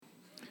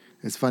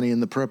It's funny, in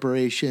the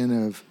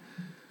preparation of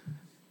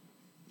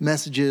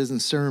messages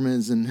and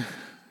sermons and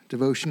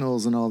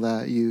devotionals and all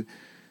that, you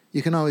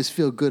can always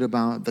feel good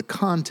about the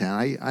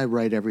content. I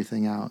write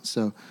everything out,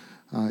 so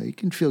you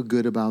can feel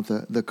good about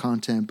the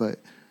content, but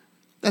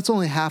that's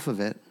only half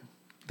of it.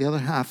 The other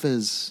half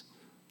is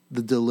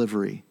the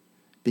delivery,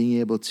 being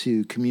able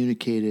to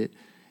communicate it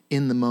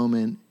in the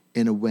moment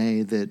in a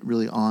way that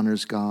really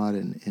honors God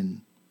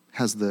and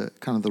has the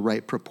kind of the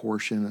right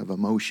proportion of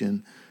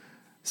emotion.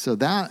 So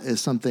that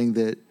is something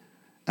that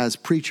as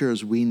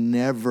preachers, we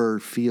never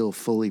feel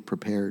fully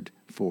prepared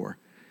for.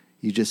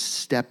 You just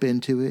step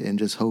into it and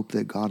just hope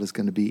that God is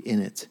going to be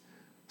in it.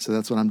 So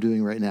that's what I'm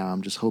doing right now.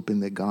 I'm just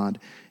hoping that God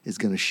is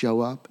going to show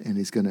up and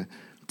he's going to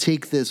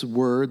take this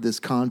word, this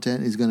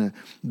content, he's going to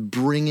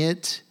bring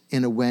it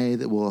in a way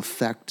that will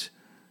affect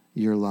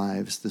your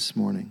lives this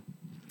morning.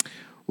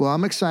 Well,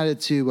 I'm excited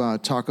to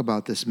talk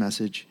about this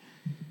message.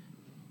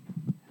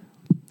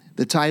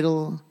 The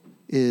title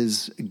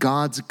is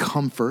God's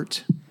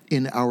Comfort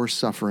in Our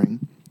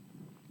Suffering.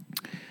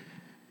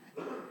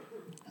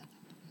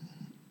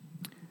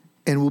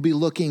 And we'll be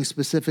looking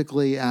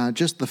specifically at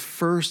just the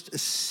first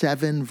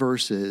 7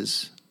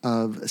 verses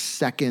of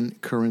 2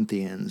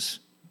 Corinthians,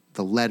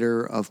 the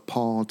letter of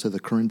Paul to the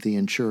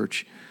Corinthian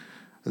church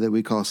that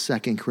we call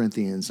 2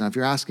 Corinthians. Now, if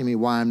you're asking me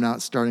why I'm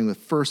not starting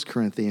with 1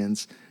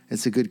 Corinthians,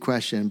 it's a good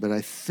question, but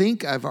I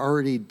think I've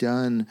already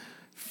done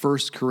 1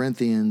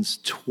 Corinthians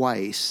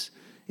twice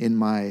in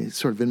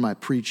my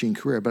preaching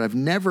career, but I've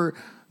never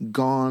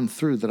gone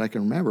through that I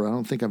can remember. I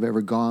don't think I've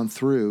ever gone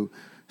through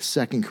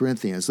 2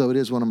 Corinthians, though it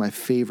is one of my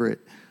favorite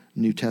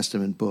New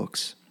Testament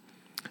books.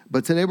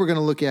 But today we're going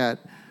to look at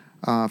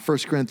 2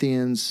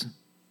 Corinthians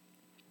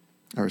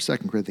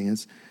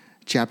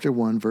chapter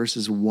 1,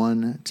 verses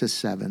 1 to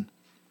 7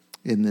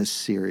 in this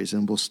series.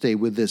 And we'll stay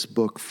with this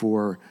book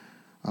for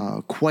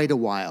quite a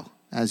while.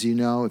 As you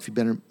know, if you've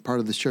been a part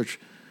of this church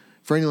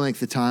for any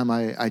length of time,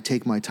 I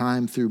take my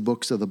time through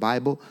books of the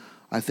Bible.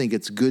 I think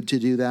it's good to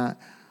do that.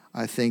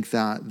 I think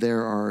that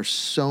there are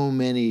so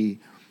many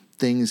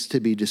things to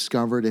be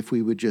discovered if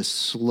we would just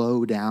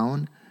slow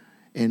down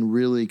and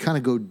really kind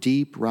of go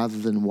deep rather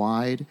than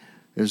wide.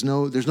 There's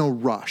no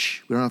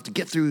rush. We don't have to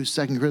get through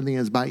 2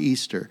 Corinthians by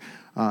Easter.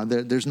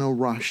 There's no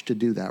rush to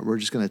do that. We're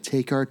just going to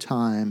take our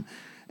time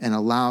and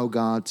allow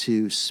God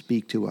to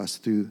speak to us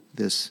through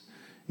this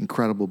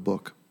incredible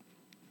book.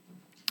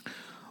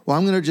 Well,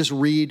 I'm going to just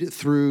read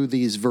through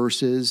these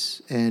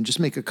verses and just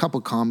make a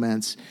couple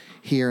comments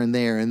here and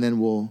there, and then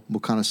we'll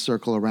kind of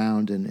circle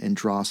around and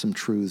draw some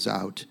truths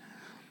out.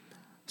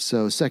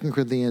 So 2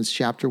 Corinthians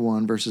chapter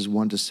 1, verses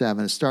 1 to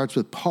 7. It starts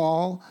with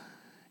Paul,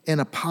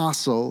 an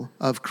apostle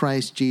of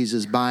Christ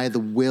Jesus by the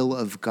will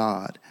of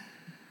God.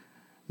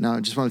 Now, I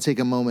just want to take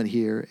a moment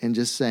here and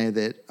just say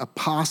that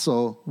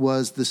apostle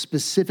was the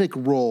specific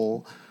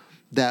role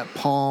that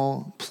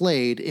Paul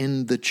played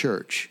in the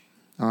church.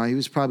 He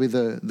was probably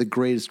the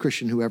greatest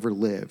Christian who ever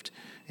lived,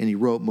 and he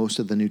wrote most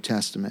of the New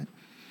Testament.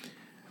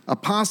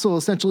 Apostle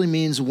essentially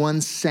means one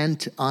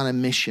sent on a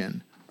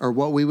mission, or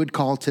what we would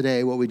call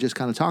today, what we just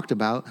kind of talked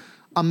about,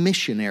 a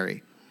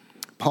missionary.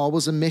 Paul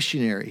was a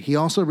missionary. He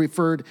also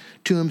referred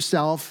to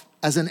himself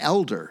as an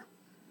elder.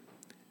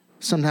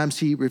 Sometimes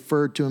he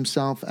referred to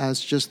himself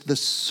as just the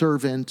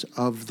servant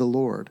of the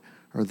Lord,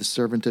 or the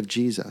servant of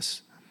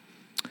Jesus.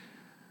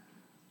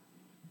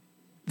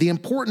 The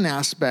important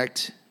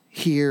aspect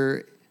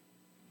here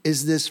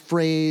is this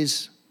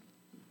phrase,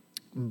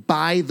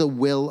 by the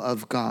will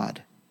of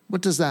God.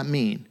 What does that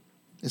mean?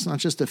 It's not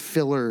just a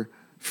filler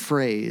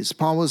phrase.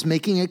 Paul was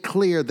making it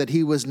clear that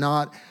he was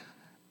not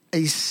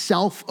a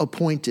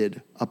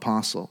self-appointed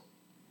apostle.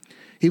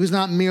 He was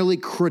not merely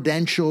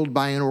credentialed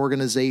by an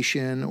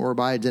organization or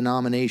by a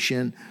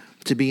denomination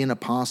to be an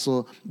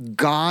apostle.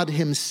 God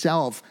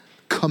himself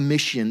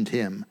commissioned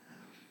him.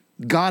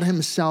 God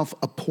himself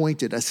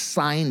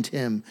assigned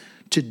him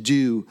to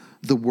do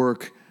the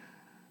work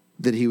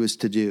that he was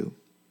to do.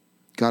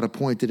 God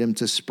appointed him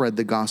to spread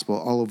the gospel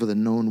all over the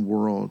known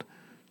world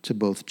to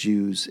both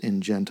Jews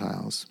and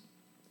Gentiles.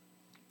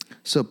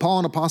 So Paul,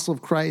 an apostle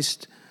of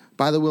Christ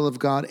by the will of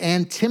God,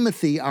 and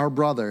Timothy, our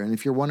brother. And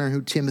if you're wondering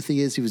who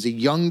Timothy is, he was a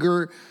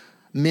younger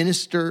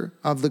minister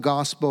of the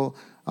gospel.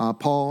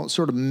 Paul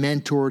sort of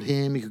mentored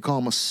him. You could call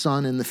him a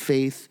son in the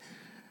faith.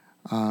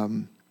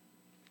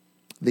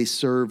 They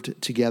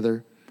served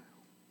together.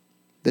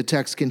 The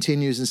text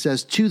continues and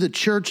says, to the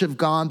church of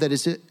God that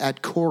is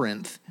at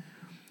Corinth,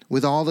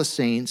 with all the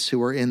saints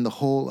who are in the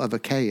whole of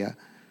Achaia,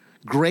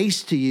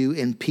 grace to you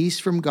and peace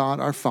from God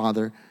our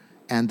Father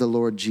and the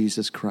Lord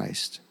Jesus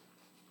Christ.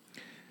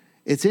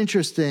 It's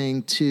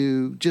interesting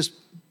to just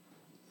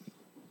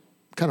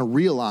kind of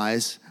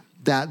realize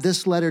that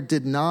this letter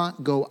did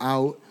not go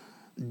out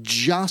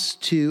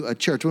just to a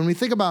church. When we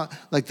think about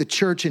like the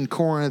church in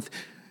Corinth,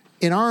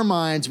 in our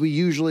minds, we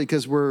usually,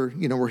 because we're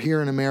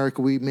here in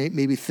America, we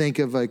maybe think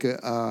of like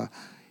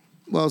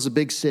it's a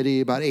big city,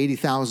 about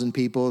 80,000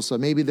 people. So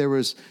maybe there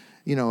was,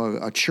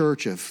 a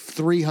church of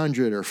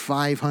 300 or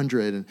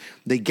 500, and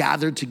they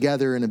gathered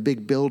together in a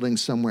big building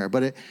somewhere.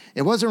 But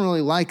it wasn't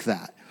really like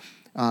that.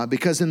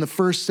 because in the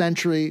first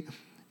century,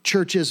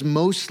 churches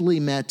mostly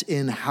met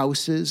in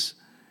houses,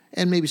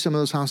 and maybe some of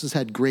those houses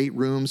had great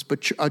rooms,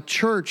 but a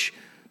church,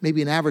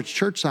 maybe an average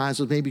church size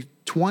was maybe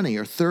 20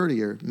 or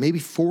 30 or maybe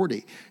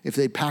 40 if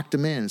they packed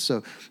them in.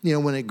 So,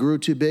 when it grew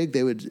too big,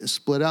 they would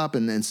split up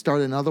and then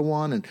start another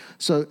one. And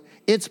so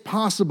it's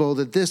possible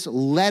that this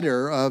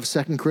letter of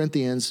 2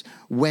 Corinthians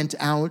went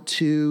out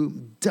to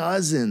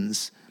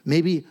dozens,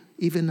 maybe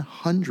even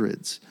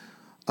hundreds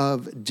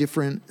of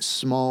different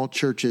small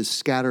churches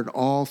scattered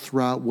all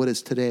throughout what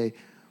is today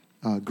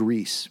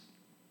Greece.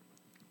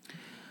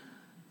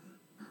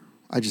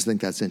 I just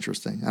think that's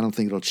interesting. I don't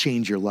think it'll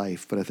change your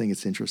life, but I think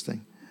it's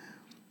interesting.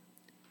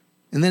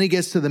 And then he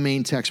gets to the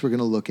main text we're going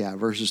to look at,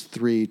 verses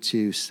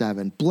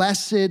 3-7.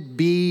 Blessed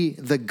be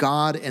the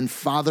God and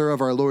Father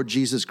of our Lord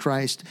Jesus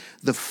Christ,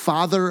 the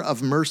Father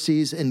of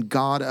mercies and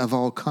God of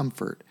all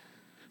comfort,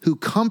 who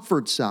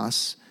comforts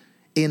us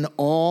in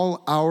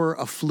all our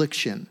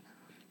affliction,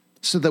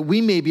 so that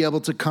we may be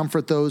able to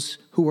comfort those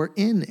who are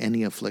in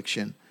any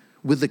affliction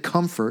with the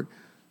comfort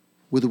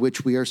with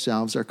which we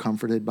ourselves are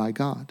comforted by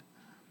God.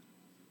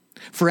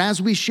 For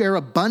as we share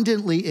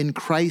abundantly in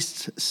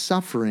Christ's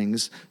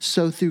sufferings,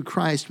 so through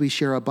Christ we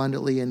share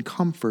abundantly in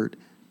comfort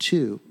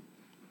too.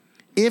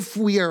 If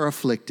we are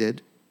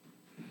afflicted,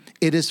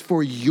 it is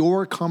for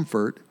your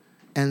comfort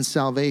and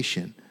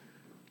salvation.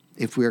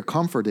 If we are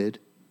comforted,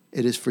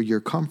 it is for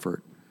your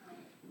comfort,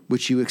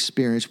 which you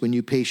experience when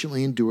you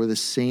patiently endure the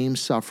same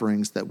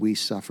sufferings that we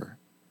suffer.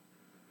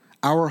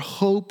 Our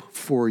hope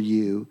for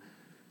you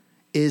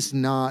is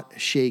not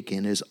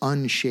shaken, is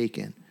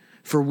unshaken.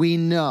 For we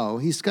know,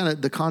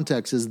 the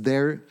context is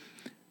there,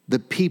 the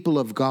people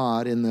of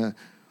God in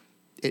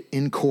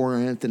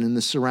Corinth and in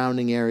the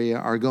surrounding area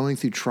are going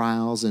through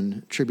trials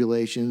and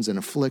tribulations and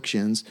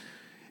afflictions.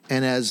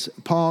 And as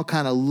Paul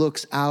kind of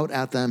looks out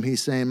at them,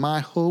 he's saying,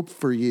 my hope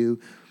for you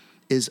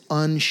is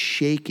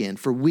unshaken.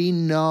 For we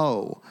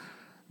know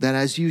that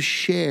as you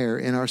share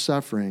in our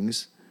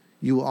sufferings,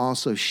 you will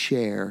also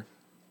share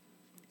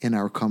in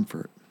our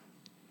comfort.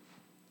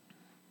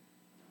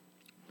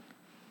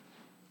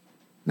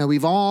 Now,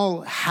 we've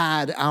all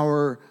had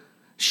our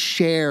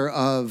share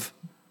of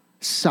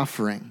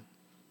suffering.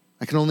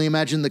 I can only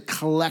imagine the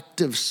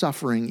collective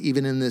suffering,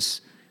 even in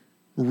this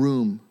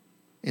room,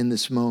 in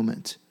this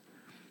moment.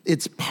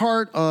 It's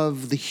part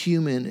of the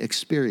human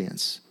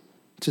experience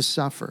to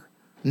suffer.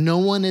 No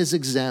one is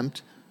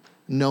exempt.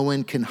 No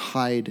one can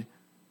hide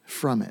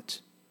from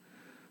it.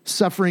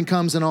 Suffering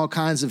comes in all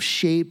kinds of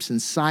shapes and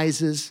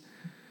sizes.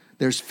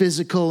 There's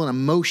physical and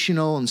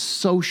emotional and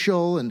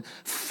social and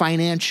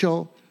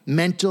financial,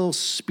 mental,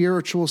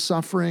 spiritual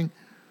suffering.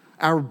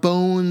 Our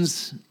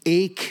bones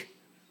ache.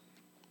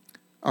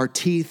 Our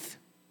teeth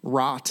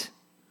rot.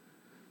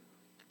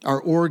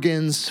 Our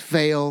organs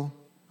fail.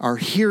 Our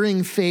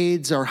hearing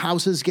fades. Our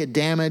houses get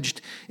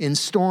damaged. In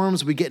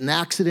storms, we get in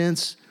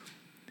accidents.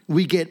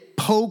 We get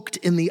poked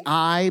in the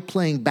eye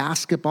playing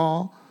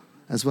basketball.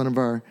 As one of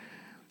our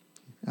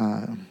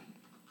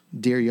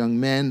dear young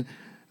men,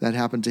 that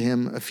happened to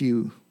him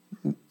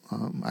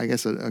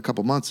a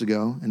couple months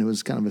ago, and it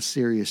was kind of a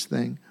serious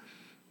thing.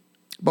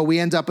 But we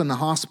end up in the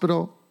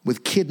hospital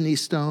with kidney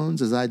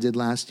stones, as I did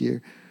last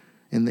year,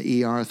 in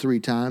the ER 3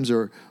 times,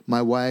 or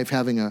my wife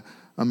having a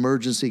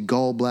emergency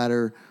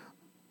gallbladder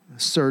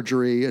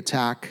surgery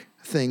attack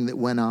thing that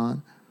went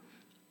on,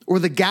 or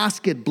the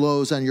gasket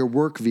blows on your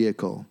work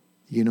vehicle.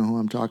 You know who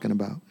I'm talking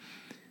about.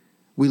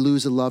 We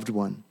lose a loved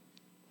one.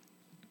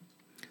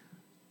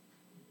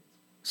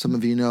 Some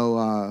of you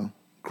know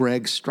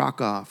Greg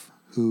Strockoff,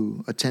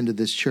 who attended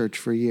this church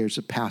for years,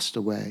 passed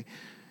away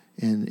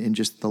in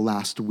just the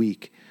last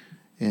week.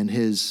 And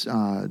his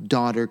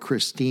daughter,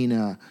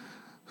 Christina,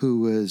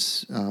 who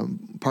was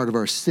part of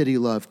our City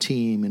Love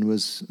team and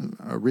was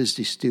a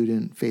RISD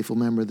student, faithful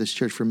member of this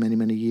church for many,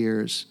 many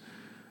years,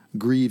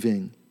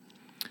 grieving.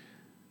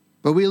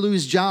 But we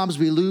lose jobs,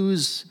 we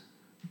lose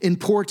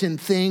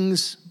important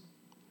things.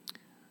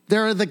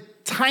 There are the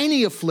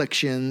tiny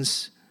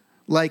afflictions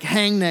like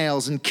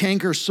hangnails and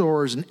canker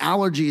sores and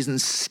allergies and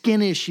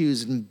skin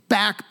issues and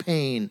back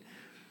pain.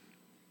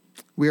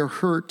 We are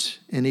hurt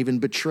and even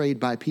betrayed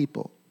by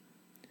people.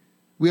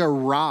 We are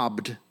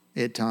robbed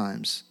at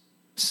times,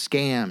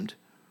 scammed.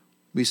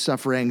 We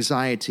suffer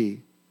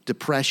anxiety,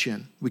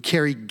 depression. We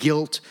carry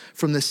guilt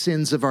from the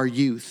sins of our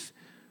youth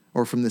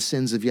or from the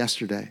sins of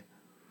yesterday.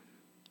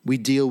 We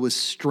deal with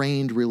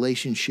strained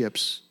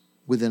relationships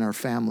within our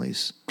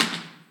families.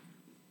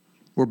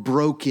 We're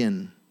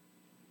broken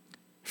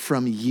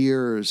from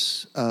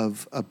years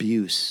of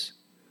abuse,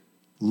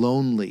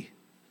 lonely.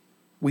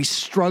 We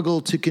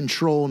struggle to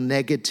control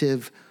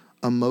negative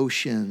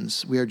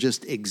emotions. We are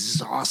just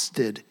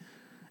exhausted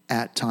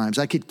at times.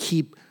 I could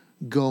keep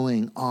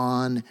going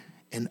on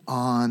and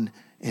on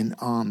and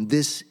on.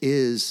 This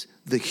is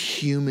the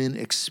human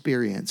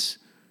experience.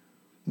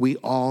 We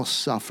all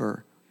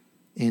suffer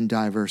in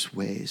diverse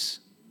ways.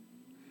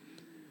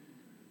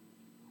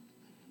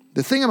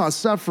 The thing about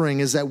suffering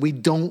is that we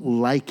don't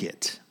like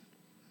it.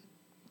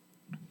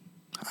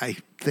 I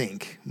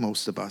think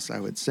most of us, I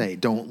would say,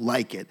 don't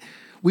like it.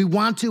 We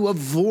want to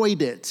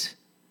avoid it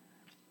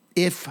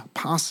if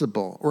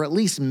possible, or at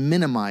least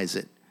minimize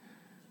it.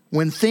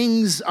 When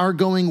things are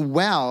going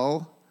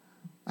well,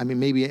 I mean,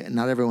 maybe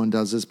not everyone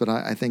does this, but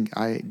I think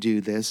I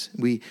do this.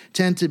 We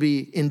tend to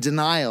be in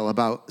denial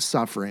about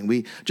suffering.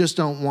 We just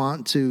don't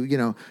want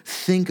to,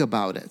 think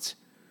about it.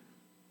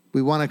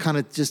 We want to kind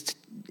of just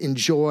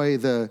enjoy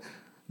the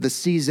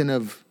season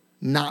of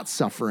not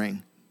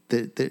suffering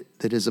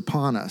that is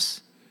upon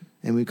us.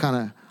 And we kind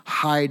of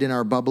hide in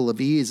our bubble of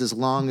ease as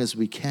long as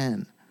we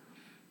can.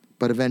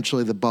 But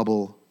eventually the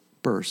bubble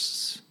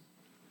bursts.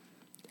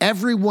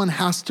 Everyone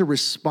has to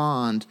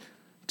respond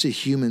to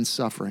human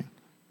suffering.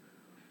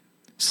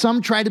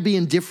 Some try to be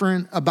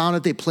indifferent about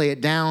it. They play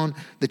it down.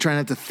 They try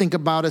not to think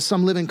about it.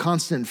 Some live in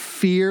constant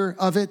fear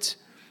of it.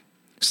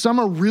 Some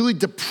are really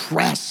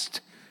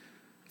depressed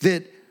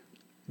that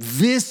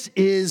this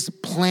is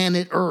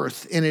planet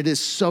Earth and it is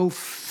so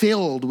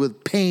filled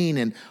with pain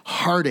and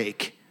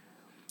heartache.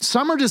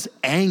 Some are just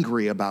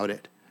angry about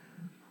it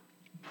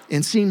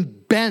and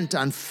seem bent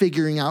on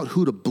figuring out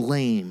who to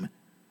blame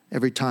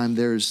every time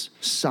there's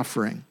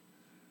suffering.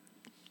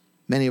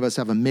 Many of us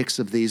have a mix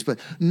of these, but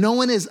no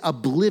one is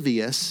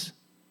oblivious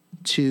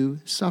to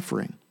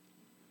suffering.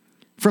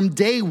 From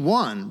day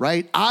one,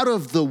 right, out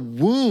of the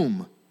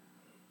womb,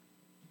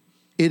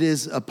 it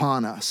is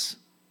upon us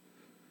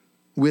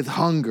with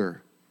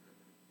hunger.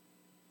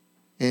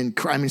 And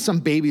some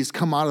babies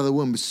come out of the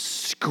womb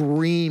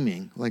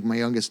screaming, like my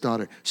youngest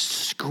daughter,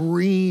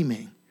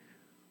 screaming.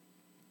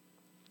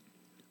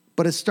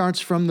 But it starts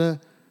from the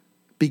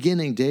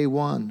beginning, day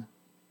one.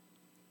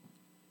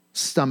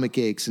 Stomach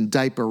aches and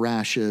diaper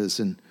rashes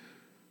and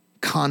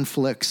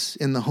conflicts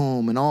in the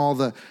home and all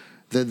the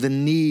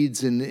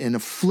needs and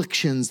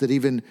afflictions that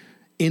even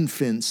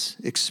infants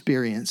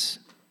experience.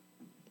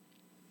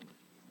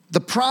 The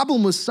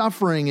problem with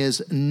suffering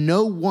is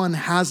no one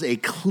has a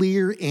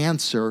clear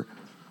answer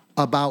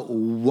about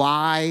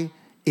why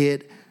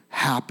it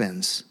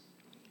happens.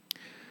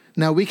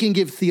 Now, we can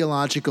give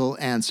theological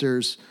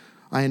answers.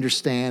 I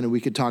understand, and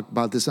we could talk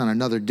about this on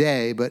another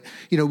day, but,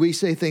 we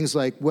say things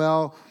like,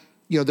 well,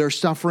 there's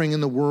suffering in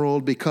the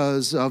world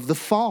because of the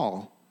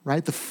fall,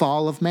 right? The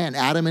fall of man.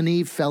 Adam and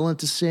Eve fell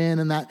into sin,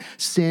 and that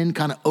sin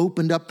kind of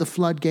opened up the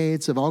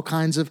floodgates of all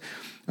kinds of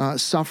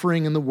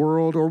suffering in the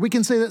world. Or we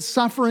can say that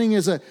suffering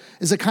is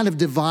a kind of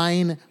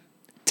divine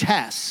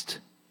test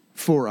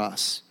for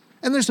us.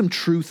 And there's some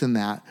truth in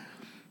that.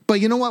 But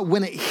you know what?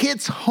 When it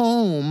hits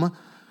home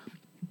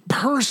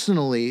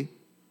personally,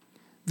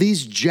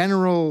 these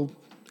general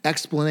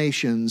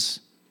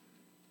explanations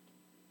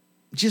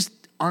just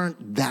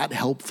aren't that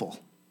helpful.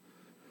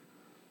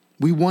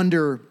 We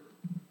wonder,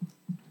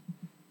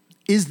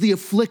 is the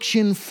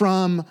affliction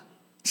from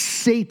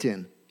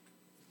Satan?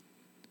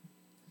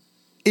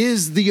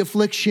 Is the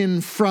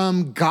affliction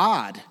from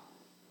God?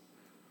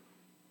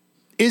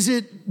 Is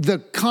it the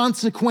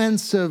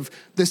consequence of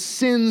the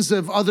sins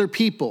of other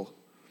people,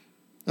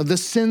 of the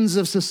sins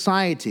of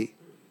society?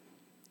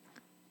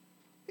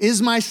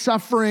 Is my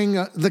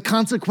suffering the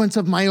consequence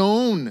of my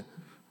own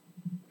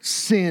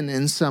sin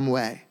in some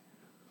way?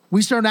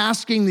 We start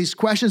asking these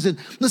questions, and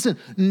listen,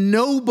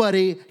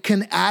 nobody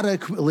can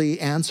adequately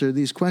answer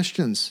these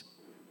questions.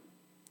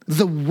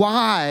 The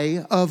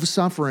why of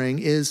suffering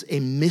is a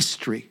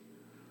mystery.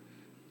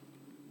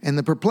 And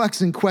the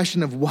perplexing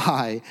question of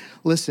why,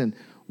 listen,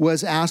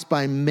 was asked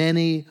by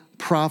many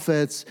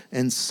prophets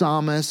and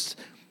psalmists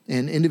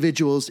and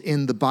individuals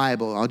in the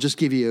Bible. I'll just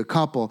give you a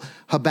couple.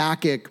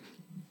 Habakkuk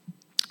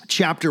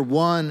chapter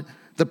 1,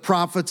 the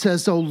prophet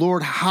says, "O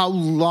Lord, how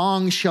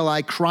long shall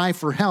I cry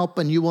for help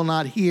and you will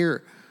not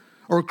hear?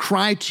 Or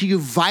cry to you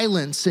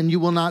violence and you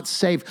will not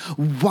save?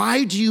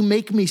 Why do you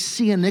make me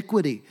see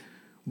iniquity?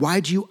 Why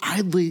do you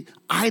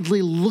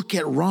idly look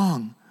at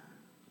wrong?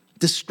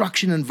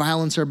 Destruction and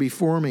violence are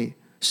before me.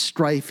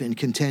 Strife and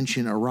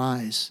contention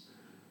arise."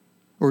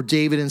 Or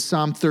David in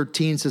Psalm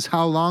 13 says,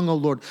 "How long, O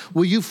Lord,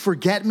 will you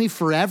forget me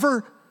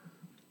forever?"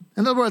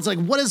 In other words,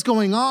 what is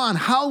going on?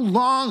 How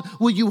long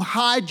will you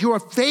hide your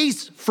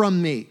face from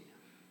me?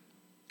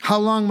 How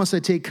long must I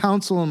take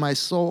counsel in my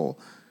soul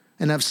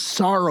and have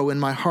sorrow in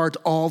my heart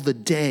all the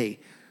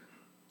day?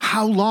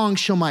 How long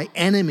shall my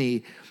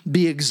enemy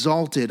be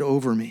exalted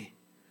over me?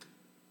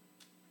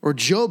 Or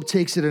Job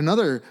takes it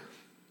another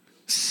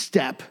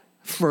step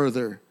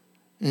further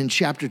in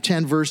chapter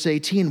 10, verse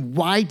 18.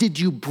 "Why did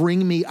you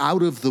bring me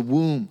out of the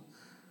womb?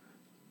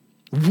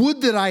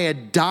 Would that I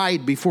had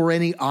died before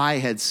any eye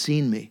had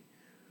seen me."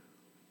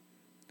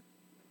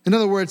 In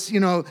other words,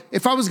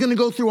 if I was going to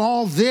go through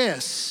all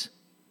this,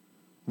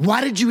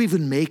 why did you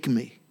even make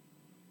me?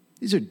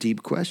 These are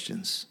deep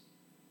questions.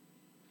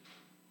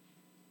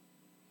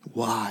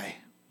 Why?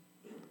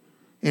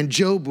 And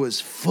Job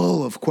was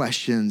full of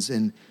questions,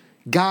 and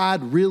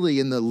God really,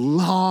 in the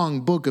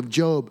long book of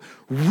Job,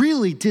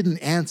 really didn't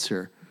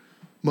answer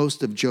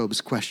most of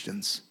Job's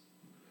questions.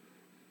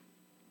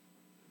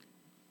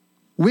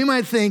 We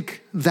might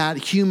think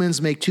that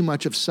humans make too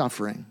much of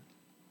suffering.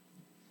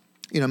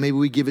 Maybe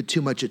we give it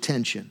too much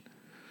attention.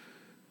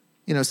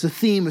 It's the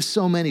theme of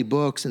so many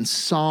books and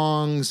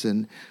songs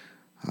and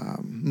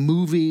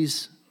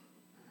movies.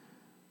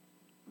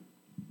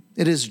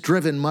 It has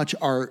driven much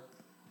art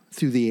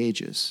through the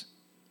ages.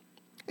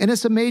 And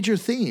it's a major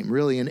theme,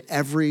 really, in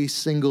every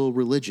single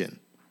religion.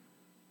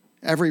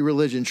 Every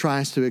religion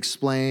tries to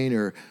explain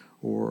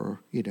or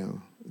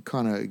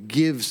kind of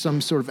give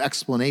some sort of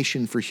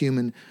explanation for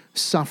human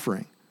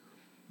suffering.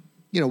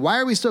 Why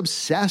are we so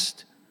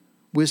obsessed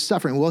with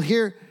suffering? Well,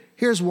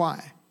 here's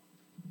why.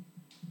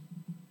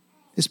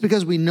 It's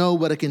because we know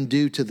what it can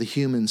do to the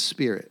human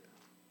spirit.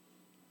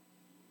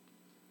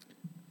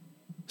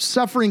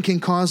 Suffering can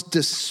cause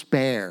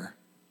despair,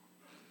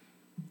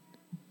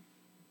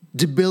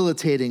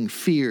 debilitating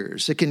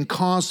fears. It can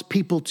cause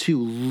people to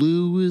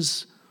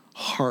lose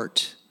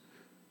heart,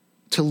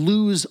 to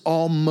lose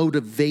all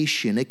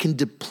motivation. It can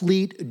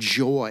deplete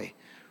joy.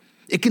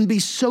 It can be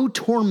so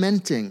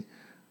tormenting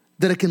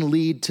that it can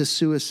lead to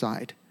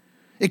suicide.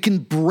 It can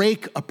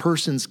break a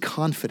person's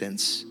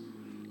confidence.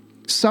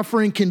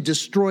 Suffering can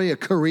destroy a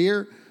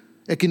career.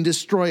 It can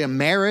destroy a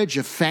marriage,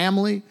 a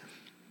family.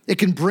 It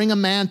can bring a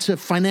man to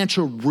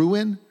financial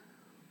ruin,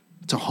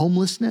 to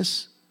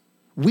homelessness.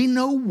 We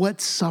know what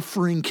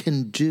suffering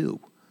can do.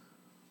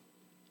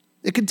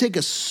 It can take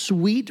a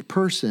sweet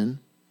person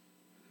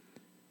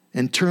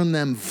and turn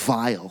them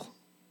vile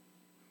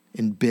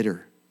and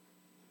bitter.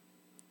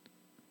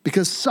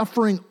 Because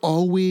suffering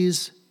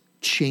always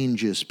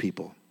changes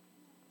people,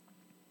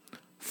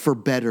 for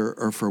better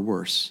or for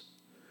worse.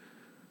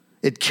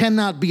 It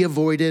cannot be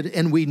avoided,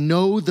 and we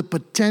know the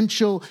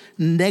potential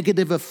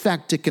negative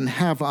effect it can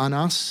have on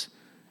us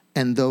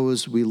and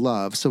those we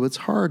love. So it's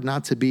hard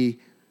not to be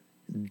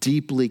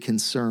deeply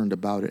concerned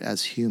about it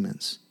as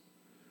humans.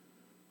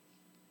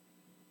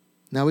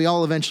 Now, we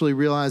all eventually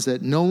realize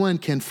that no one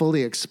can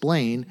fully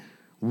explain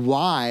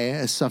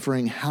why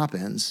suffering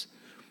happens,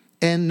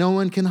 and no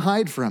one can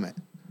hide from it.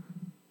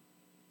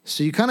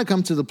 So you kind of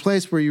come to the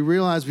place where you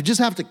realize we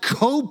just have to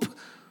cope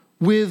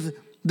with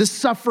the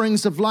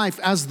sufferings of life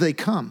as they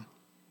come.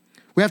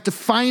 We have to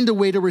find a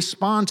way to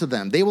respond to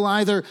them. They will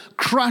either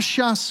crush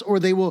us or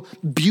they will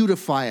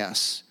beautify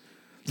us.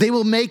 They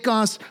will make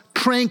us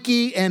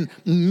cranky and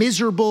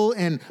miserable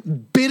and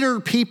bitter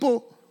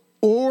people,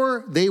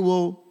 or they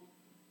will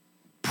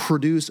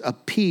produce a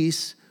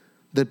peace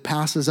that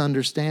passes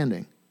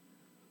understanding.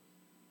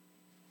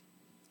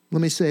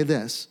 Let me say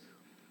this.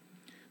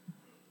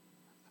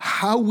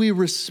 How we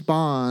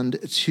respond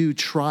to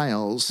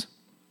trials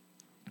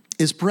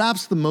is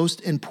perhaps the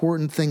most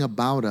important thing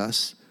about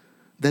us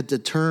that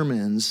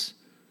determines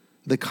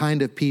the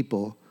kind of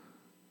people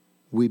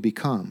we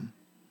become.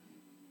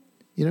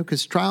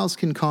 Because trials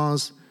can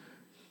cause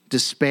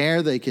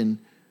despair. They can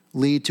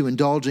lead to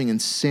indulging in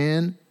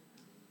sin.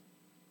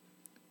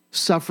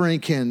 Suffering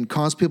can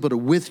cause people to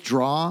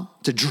withdraw,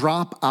 to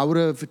drop out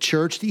of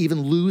church, to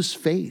even lose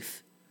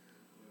faith.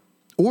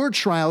 Or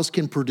trials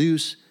can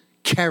produce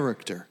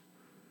character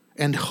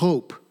and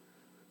hope,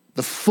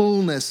 the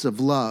fullness of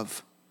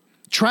love.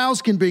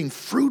 Trials can bring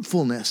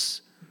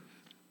fruitfulness.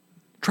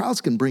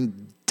 Trials can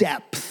bring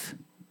depth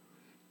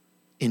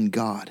in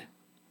God,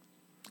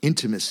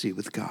 intimacy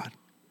with God.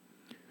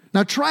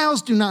 Now,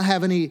 trials do not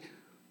have any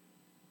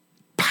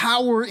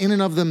power in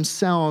and of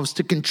themselves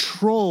to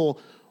control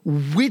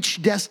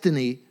which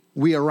destiny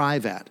we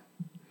arrive at.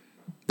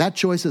 That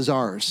choice is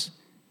ours.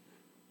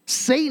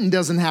 Satan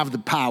doesn't have the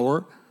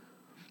power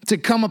to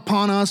come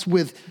upon us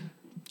with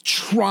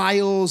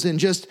trials and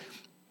just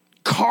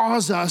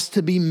cause us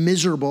to be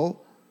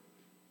miserable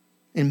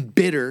and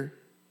bitter,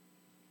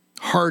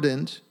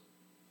 hardened.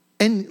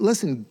 And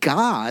listen,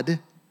 God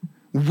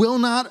will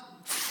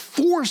not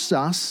force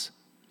us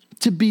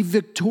to be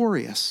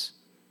victorious.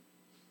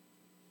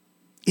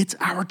 It's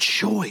our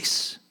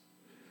choice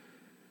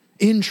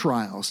in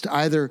trials to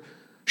either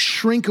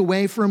shrink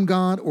away from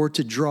God or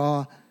to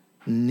draw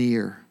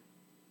near.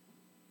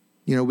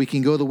 We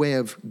can go the way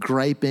of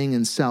griping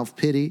and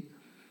self-pity,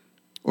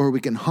 or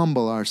we can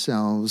humble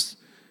ourselves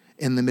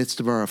in the midst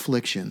of our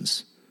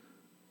afflictions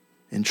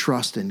and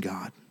trust in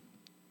God.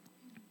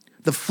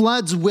 The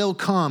floods will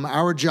come.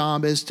 Our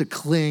job is to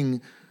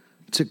cling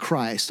to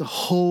Christ, to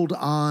hold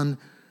on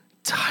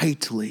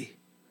tightly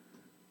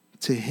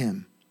to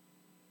him,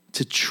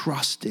 to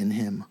trust in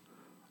him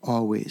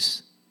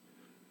always.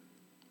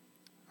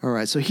 All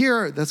right, so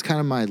that's kind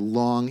of my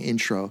long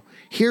intro.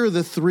 Here are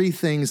the three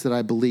things that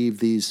I believe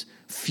these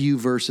few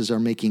verses are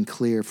making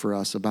clear for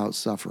us about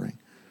suffering.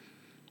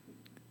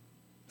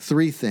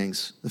 Three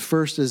things. The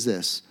first is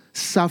this: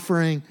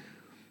 suffering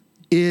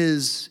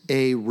is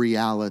a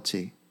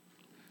reality.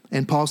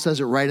 And Paul says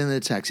it right in the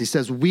text. He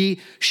says, we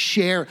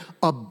share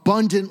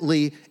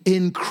abundantly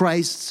in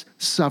Christ's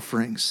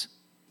sufferings.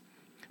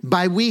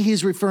 By we,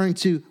 he's referring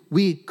to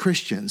we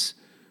Christians,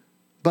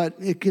 but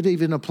it could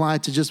even apply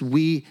to just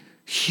we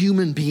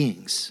human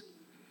beings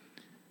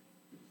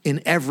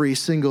in every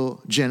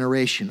single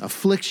generation.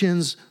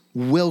 Afflictions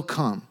will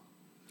come.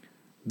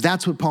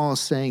 That's what Paul is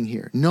saying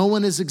here. No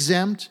one is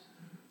exempt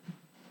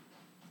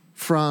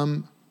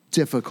from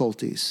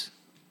difficulties.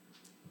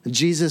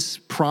 Jesus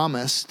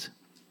promised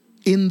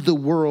In the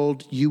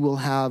world you will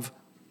have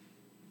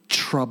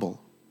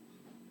trouble.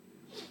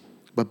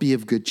 But be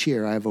of good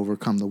cheer, I have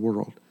overcome the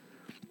world.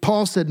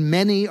 Paul said,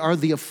 many are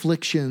the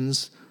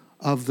afflictions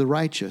of the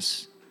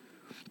righteous.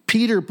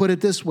 Peter put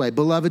it this way,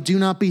 beloved, do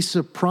not be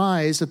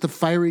surprised at the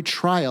fiery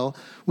trial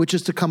which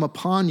is to come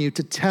upon you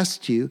to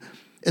test you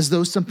as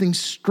though something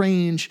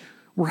strange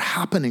were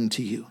happening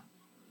to you.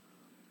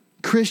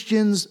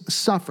 Christians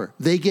suffer.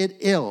 They get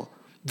ill.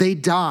 They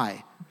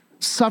die.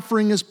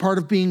 Suffering is part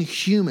of being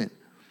human.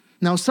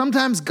 Now,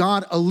 sometimes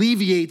God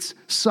alleviates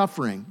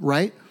suffering,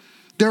 right?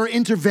 There are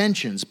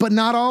interventions, but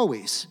not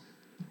always.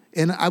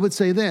 And I would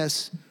say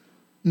this,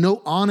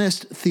 no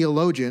honest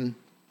theologian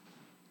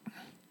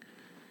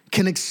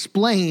can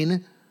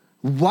explain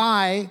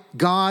why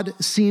God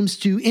seems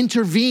to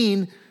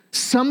intervene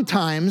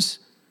sometimes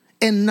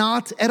and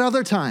not at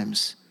other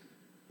times.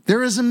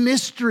 There is a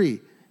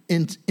mystery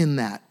in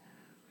that.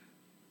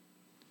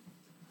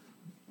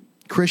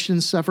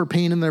 Christians suffer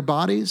pain in their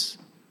bodies.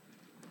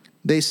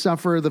 They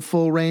suffer the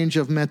full range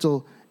of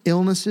mental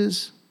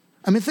illnesses.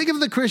 I mean, think of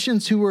the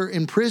Christians who were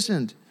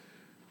imprisoned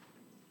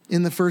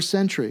in the first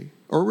century,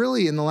 or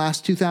really in the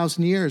last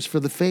 2,000 years for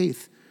the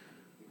faith,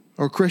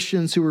 or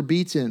Christians who were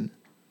beaten,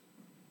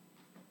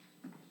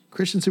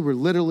 Christians who were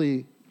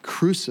literally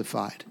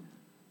crucified,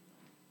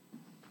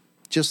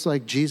 just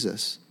like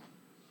Jesus.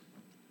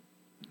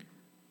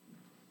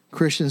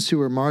 Christians who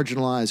were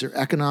marginalized or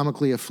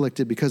economically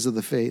afflicted because of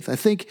the faith. I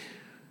think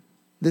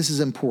this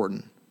is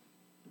important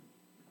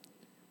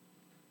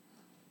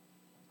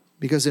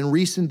because in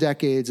recent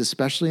decades,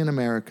 especially in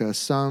America,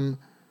 some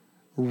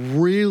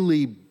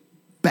really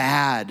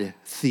bad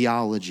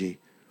theology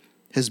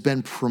has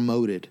been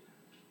promoted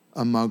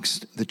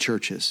amongst the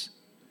churches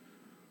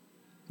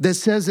that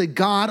says that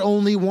God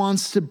only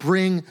wants to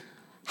bring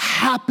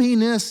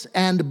happiness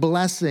and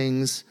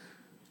blessings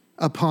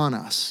upon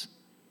us,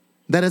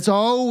 that it's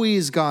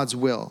always God's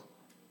will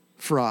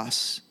for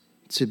us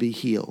to be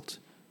healed.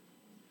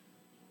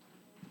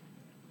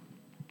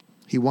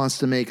 He wants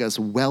to make us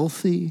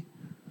wealthy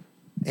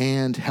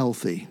and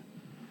healthy.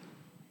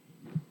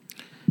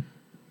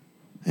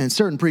 And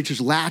certain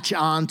preachers latch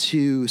on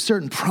to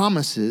certain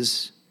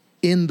promises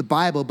in the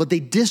Bible, but they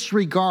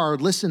disregard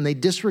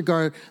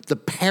the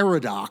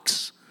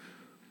paradox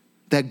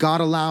that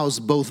God allows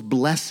both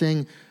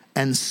blessing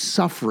and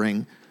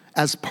suffering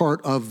as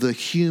part of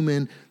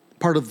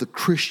the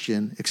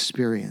Christian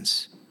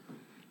experience.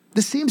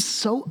 This seems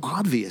so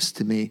obvious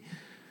to me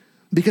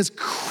because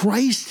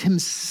Christ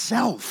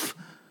himself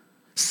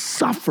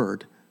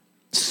suffered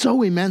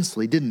so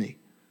immensely, didn't he?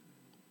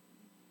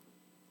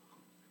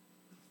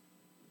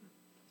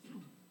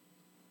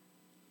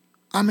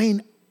 I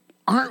mean,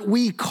 aren't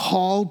we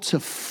called to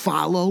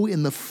follow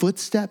in the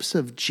footsteps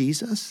of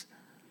Jesus?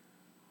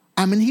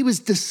 I mean, he was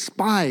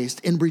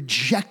despised and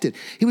rejected.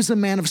 He was a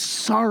man of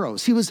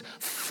sorrows. He was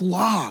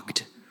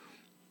flogged.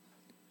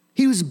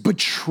 He was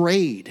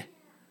betrayed.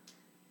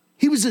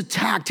 He was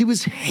attacked. He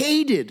was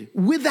hated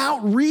without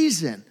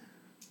reason.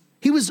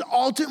 He was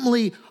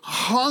ultimately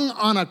hung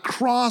on a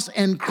cross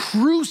and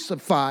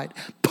crucified,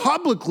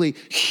 publicly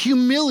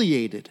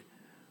humiliated.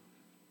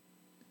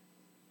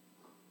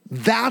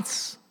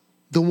 That's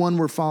the one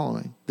we're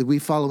following, that we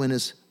follow in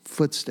his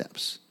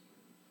footsteps.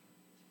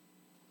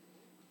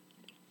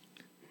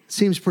 It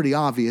seems pretty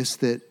obvious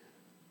that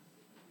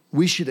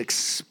we should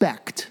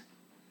expect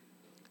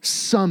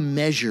some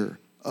measure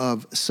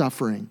of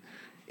suffering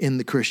in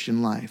the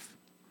Christian life.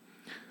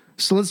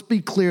 So let's be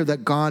clear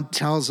that God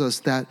tells us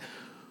that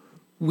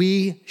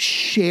we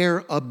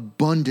share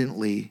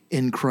abundantly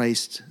in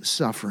Christ's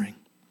suffering.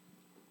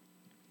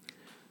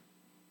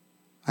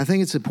 I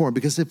think it's important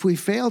because if we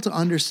fail to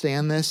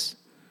understand this,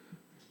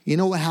 you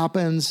know what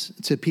happens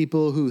to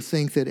people who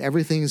think that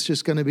everything's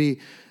just going to be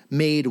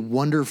made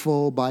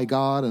wonderful by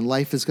God and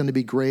life is going to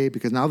be great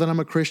because now that I'm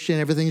a Christian,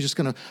 everything's just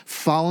going to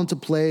fall into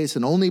place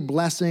and only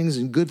blessings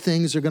and good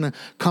things are going to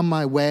come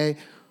my way.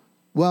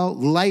 Well,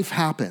 life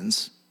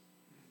happens.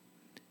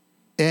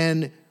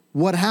 And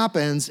what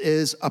happens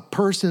is a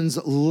person's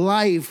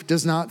life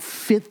does not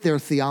fit their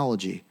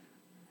theology.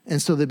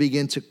 And so they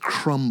begin to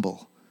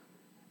crumble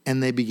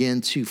and they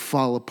begin to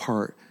fall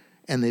apart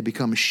and they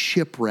become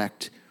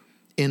shipwrecked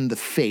in the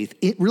faith,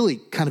 it really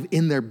kind of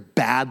in their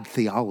bad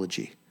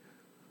theology.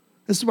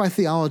 This is why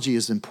theology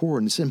is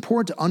important. It's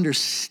important to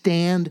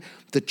understand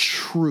the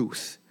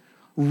truth,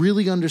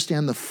 really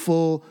understand the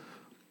full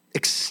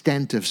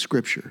extent of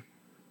Scripture.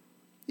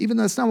 Even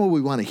though that's not what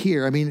we want to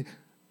hear. I mean,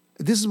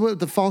 this is what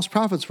the false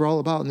prophets were all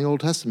about in the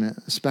Old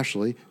Testament,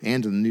 especially,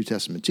 and in the New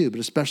Testament too, but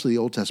especially the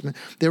Old Testament.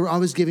 They were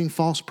always giving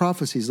false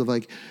prophecies of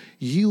like,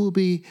 you will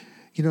be,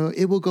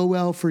 it will go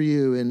well for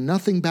you and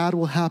nothing bad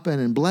will happen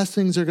and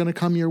blessings are going to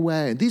come your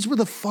way. And these were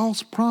the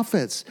false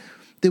prophets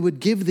that would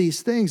give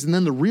these things. And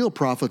then the real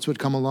prophets would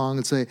come along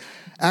and say,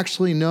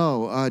 actually,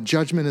 no,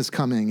 judgment is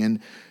coming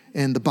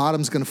and the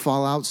bottom's going to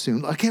fall out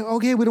soon.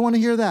 Okay, we don't want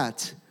to hear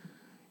that.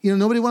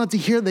 Nobody wanted to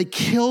hear. They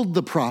killed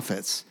the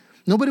prophets.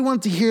 Nobody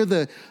wanted to hear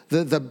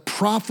the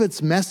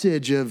prophet's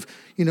message of,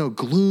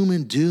 gloom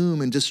and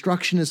doom and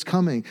destruction is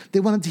coming. They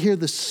wanted to hear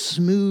the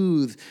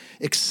smooth,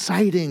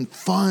 exciting,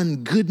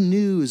 fun, good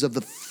news of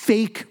the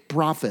fake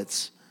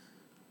prophets.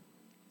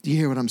 Do you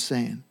hear what I'm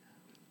saying?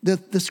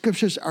 The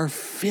scriptures are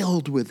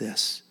filled with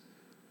this.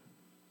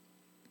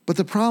 But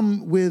the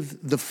problem with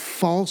the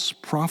false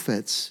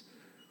prophets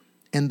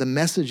and the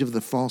message of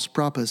the false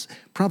prophets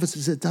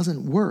is it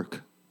doesn't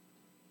work.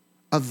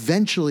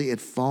 Eventually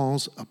it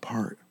falls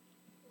apart.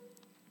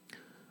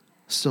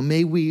 So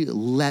may we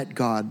let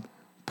God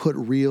put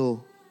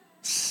real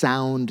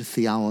sound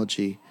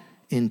theology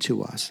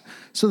into us.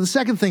 So the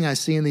second thing I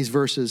see in these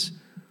verses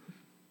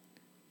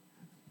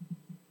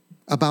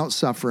about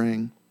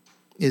suffering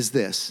is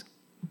this.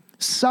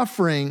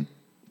 Suffering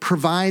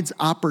provides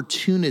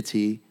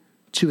opportunity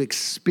to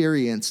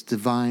experience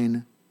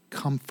divine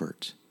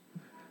comfort.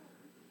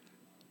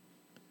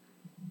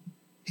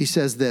 He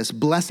says this,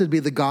 "Blessed be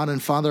the God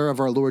and Father of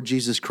our Lord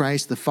Jesus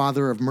Christ, the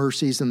Father of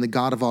mercies and the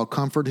God of all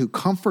comfort, who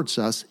comforts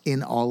us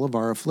in all of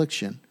our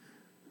affliction.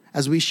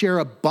 As we share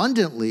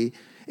abundantly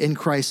in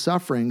Christ's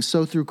suffering,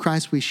 so through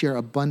Christ we share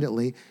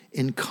abundantly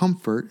in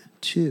comfort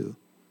too."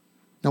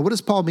 Now, what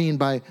does Paul mean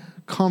by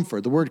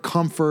comfort? The word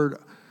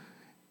comfort,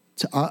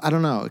 I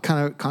don't know, it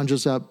kind of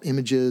conjures up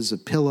images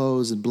of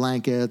pillows and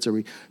blankets, or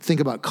we think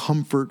about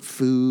comfort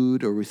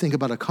food, or we think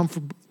about a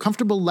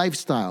comfortable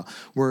lifestyle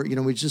where,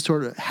 we just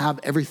sort of have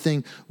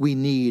everything we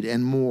need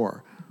and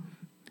more.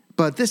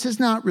 But this is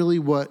not really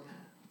what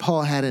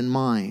Paul had in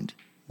mind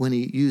when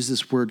he used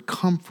this word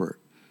comfort.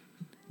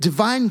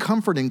 Divine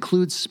comfort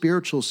includes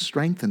spiritual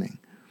strengthening.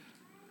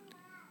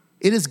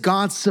 It is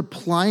God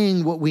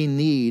supplying what we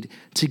need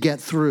to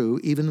get through,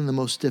 even in the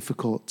most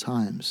difficult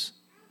times.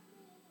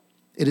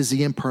 It is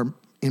the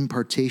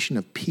impartation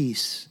of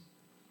peace,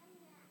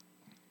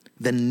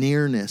 the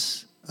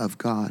nearness of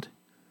God.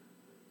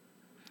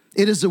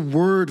 It is a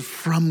word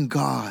from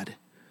God,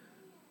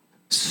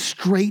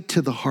 straight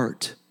to the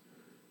heart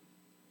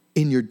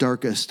in your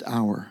darkest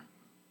hour.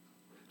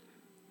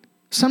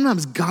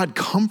 Sometimes God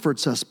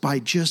comforts us by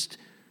just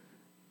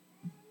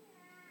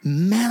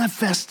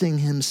manifesting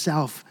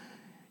himself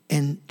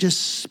and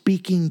just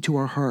speaking to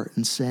our heart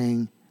and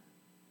saying,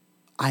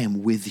 "I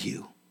am with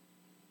you."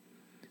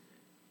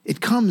 It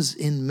comes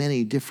in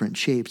many different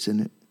shapes,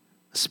 and it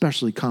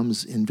especially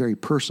comes in very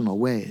personal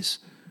ways.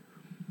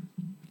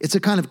 It's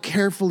a kind of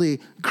carefully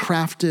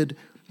crafted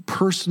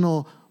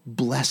personal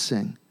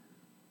blessing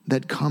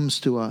that comes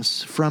to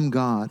us from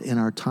God in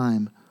our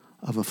time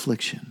of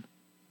affliction.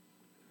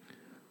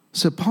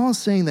 So Paul is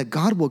saying that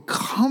God will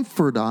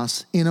comfort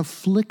us in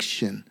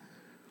affliction.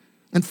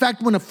 In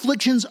fact, when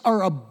afflictions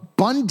are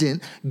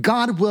abundant,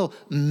 God will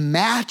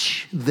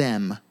match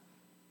them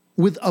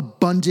with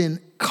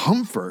abundant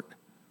comfort.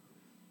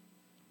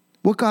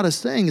 What God is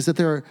saying is that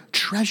there are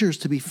treasures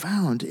to be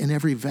found in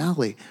every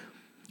valley.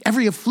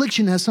 Every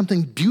affliction has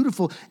something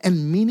beautiful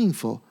and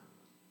meaningful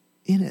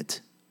in it.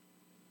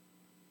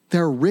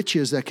 There are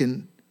riches that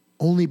can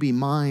only be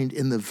mined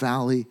in the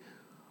valley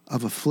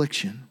of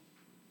affliction.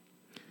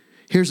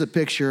 Here's a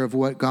picture of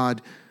what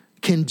God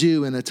can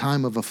do in a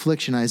time of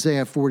affliction.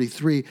 Isaiah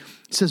 43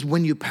 says,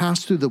 "When you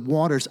pass through the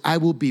waters, I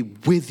will be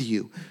with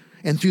you,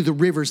 and through the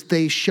rivers,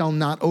 they shall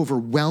not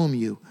overwhelm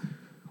you.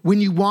 When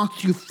you walk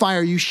through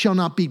fire, you shall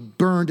not be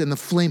burned, and the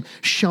flame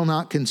shall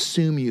not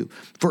consume you.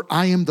 For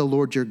I am the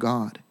Lord your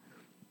God."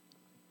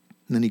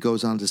 And then he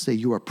goes on to say,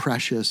 "You are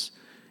precious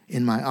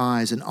in my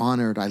eyes and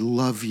honored. I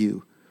love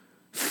you.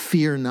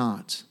 Fear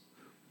not,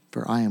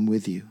 for I am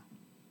with you."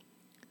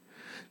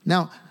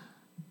 Now,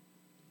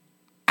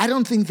 I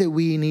don't think that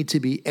we need to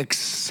be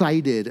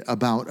excited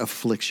about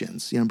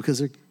afflictions,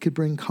 because it could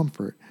bring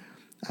comfort.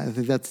 I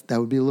think that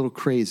would be a little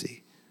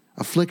crazy.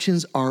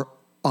 Afflictions are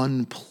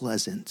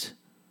unpleasant,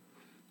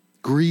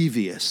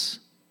 grievous.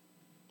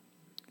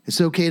 It's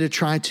okay to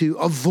try to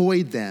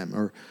avoid them,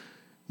 or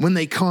when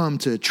they come,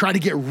 to try to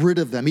get rid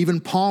of them.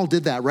 Even Paul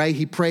did that, right?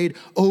 He prayed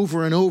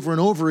over and over and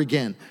over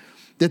again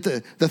that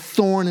the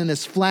thorn in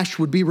his flesh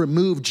would be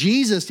removed.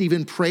 Jesus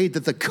even prayed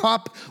that the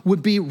cup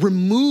would be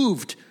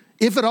removed,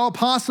 if at all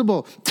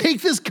possible.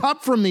 "Take this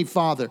cup from me,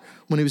 Father,"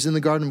 when he was in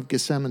the Garden of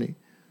Gethsemane.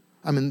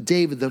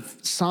 David, the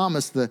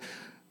psalmist, the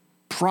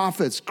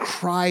prophets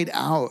cried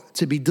out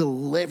to be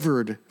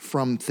delivered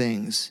from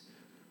things.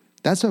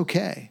 That's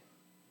okay.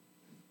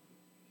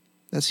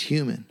 That's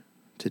human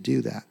to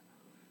do that.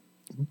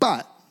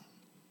 But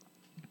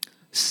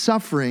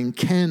suffering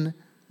can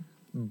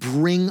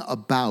bring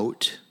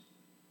about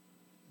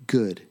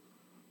good.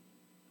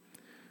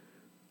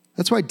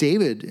 That's why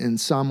David in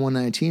Psalm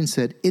 119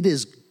 said, "It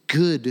is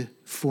good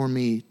for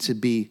me to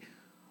be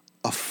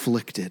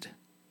afflicted."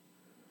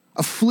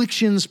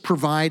 Afflictions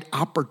provide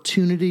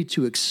opportunity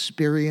to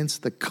experience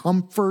the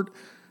comfort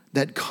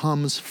that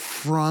comes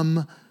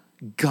from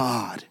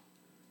God.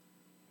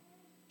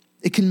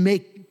 It can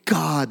make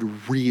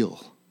God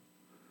real.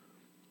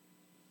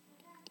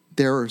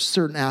 There are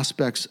certain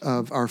aspects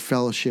of our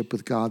fellowship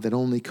with God that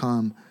only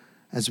come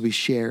as we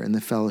share in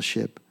the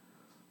fellowship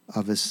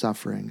of his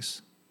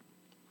sufferings.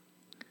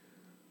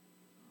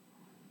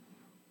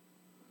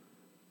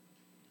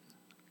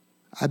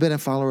 I've been a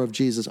follower of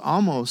Jesus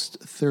almost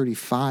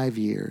 35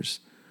 years.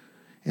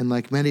 And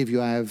like many of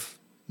you, I have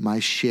my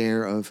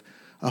share of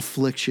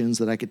afflictions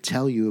that I could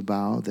tell you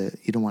about that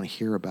you don't want to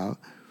hear about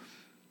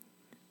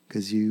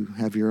because you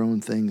have your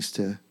own things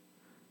to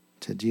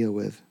deal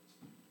with.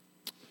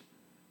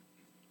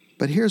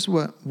 But here's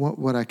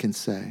what I can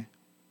say.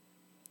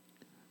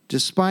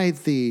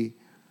 Despite the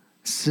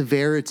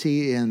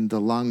severity and the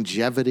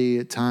longevity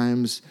at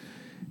times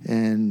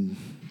and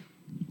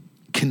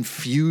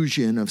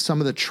confusion of some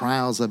of the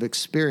trials I've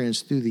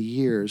experienced through the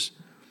years,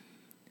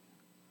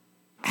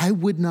 I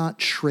would not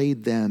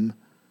trade them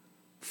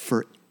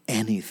for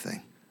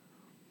anything.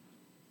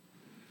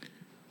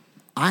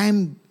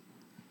 I'm,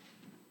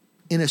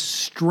 in a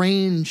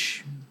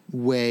strange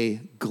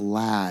way,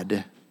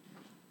 glad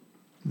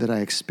that I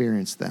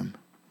experienced them.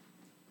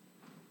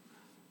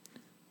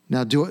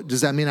 Now,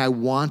 does that mean I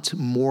want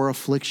more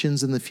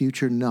afflictions in the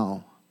future?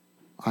 No.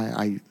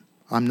 I'm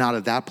not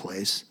at that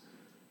place.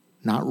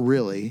 Not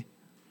really.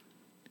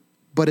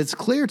 But it's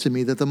clear to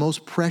me that the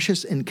most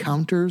precious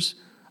encounters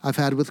I've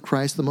had with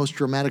Christ, the most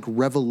dramatic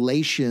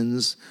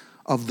revelations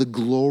of the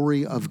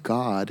glory of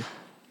God,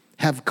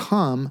 have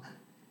come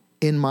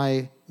in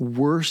my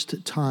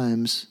worst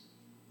times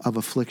of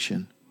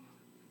affliction.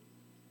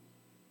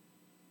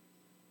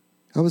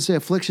 I would say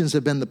afflictions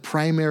have been the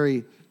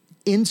primary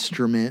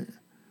instrument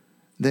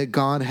that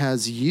God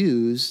has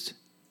used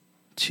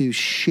to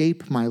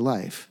shape my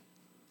life.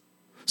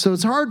 So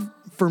it's hard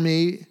for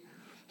me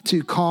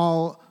to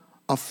call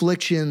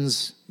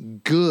afflictions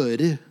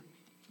good,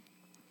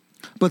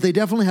 but they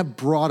definitely have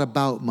brought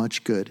about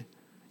much good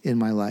in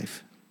my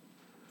life.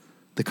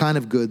 The kind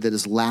of good that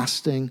is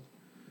lasting,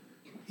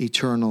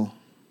 eternal,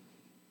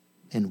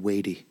 and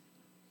weighty.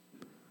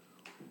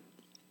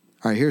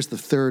 All right, here's the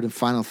third and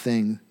final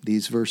thing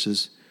these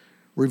verses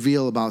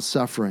reveal about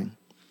suffering.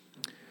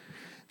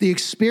 The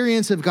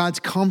experience of God's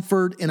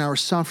comfort in our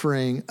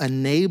suffering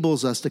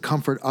enables us to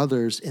comfort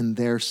others in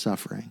their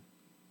suffering.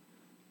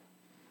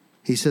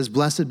 He says,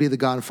 "Blessed be the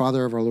God and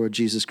Father of our Lord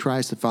Jesus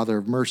Christ, the Father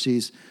of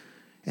mercies,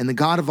 and the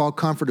God of all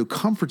comfort, who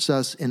comforts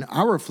us in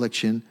our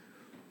affliction,"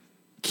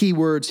 key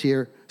words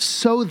here,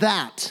 "so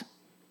that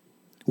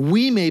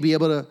we may be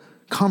able to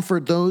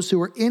comfort those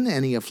who are in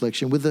any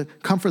affliction with the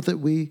comfort that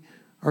we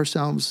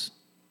ourselves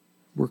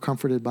were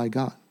comforted by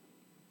God."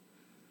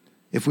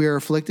 If we are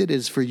afflicted, it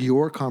is for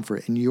your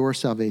comfort and your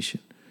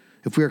salvation.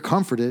 If we are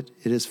comforted,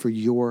 it is for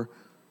your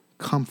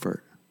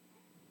comfort.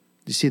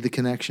 You see the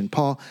connection.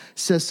 Paul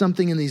says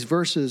something in these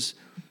verses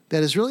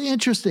that is really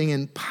interesting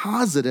and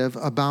positive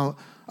about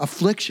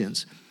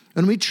afflictions.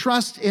 When we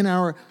trust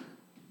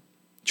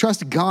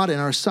God in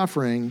our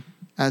suffering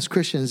as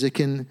Christians, it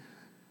can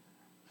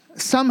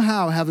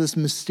somehow have this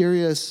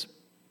mysterious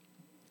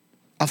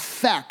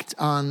effect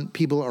on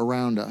people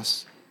around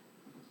us.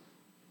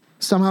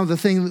 Somehow the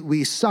thing that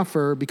we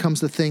suffer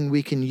becomes the thing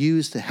we can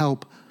use to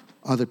help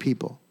other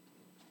people.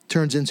 It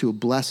turns into a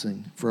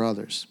blessing for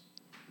others.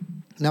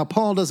 Now,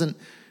 Paul doesn't,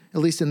 at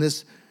least in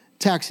this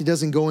text, he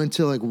doesn't go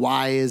into like,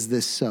 why is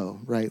this so,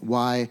 right?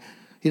 Why,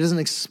 he doesn't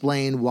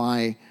explain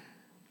why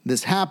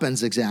this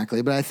happens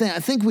exactly, but I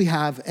think we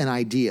have an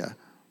idea,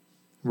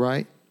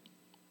 right?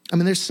 I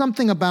mean, there's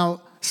something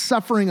about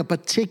suffering a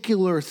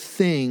particular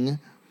thing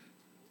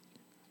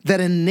that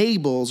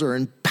enables or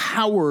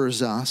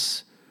empowers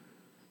us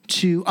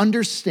to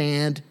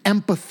understand,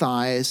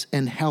 empathize,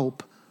 and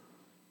help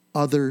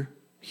other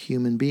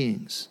human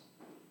beings.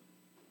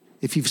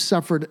 If you've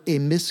suffered a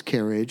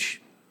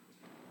miscarriage,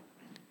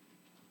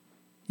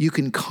 you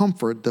can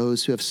comfort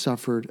those who have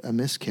suffered a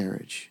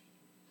miscarriage.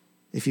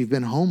 If you've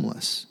been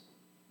homeless,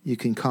 you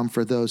can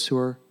comfort those who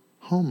are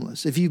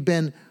homeless. If you've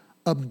been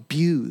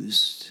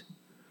abused,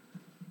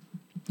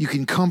 you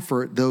can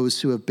comfort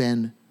those who have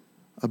been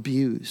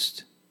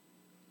abused.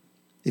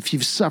 If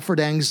you've suffered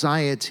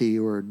anxiety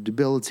or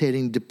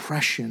debilitating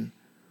depression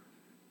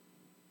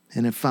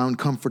and have found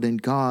comfort in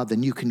God,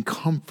 then you can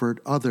comfort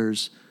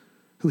others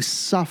who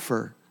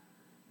suffer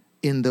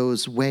in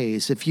those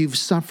ways. If you've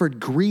suffered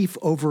grief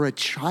over a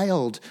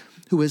child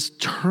who has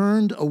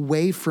turned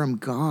away from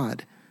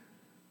God,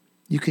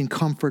 you can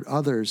comfort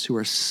others who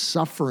are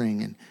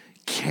suffering and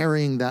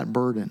carrying that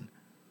burden.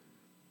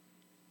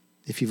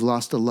 If you've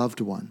lost a loved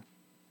one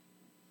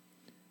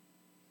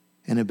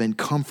and have been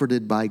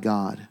comforted by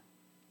God,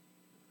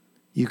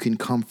 you can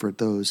comfort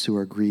those who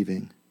are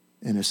grieving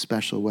in a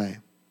special way.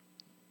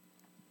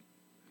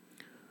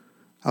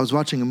 I was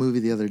watching a movie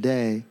the other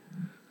day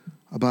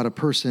about a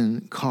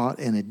person caught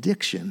in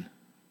addiction,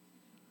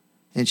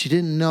 and she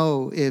didn't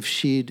know if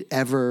she'd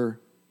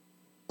ever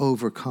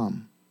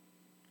overcome.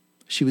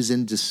 She was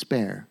in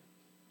despair.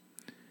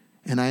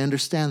 And I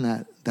understand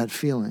that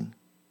feeling.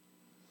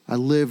 I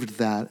lived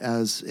that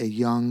as a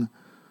young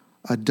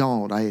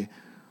adult. I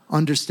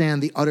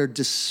understand the utter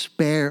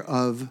despair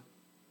of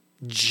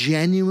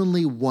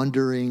genuinely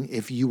wondering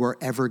if you are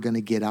ever going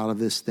to get out of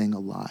this thing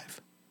alive.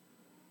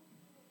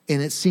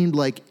 And it seemed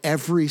like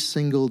every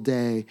single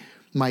day,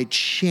 my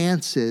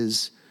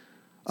chances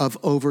of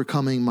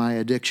overcoming my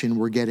addiction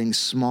were getting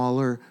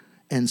smaller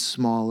and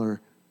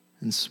smaller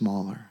and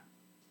smaller.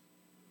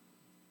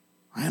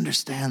 I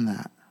understand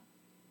that.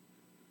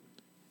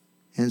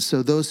 And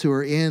so those who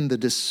are in the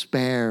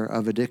despair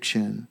of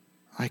addiction,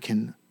 I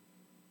can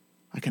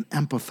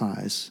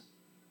empathize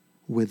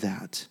with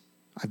that.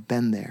 I've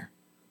been there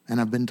and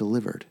I've been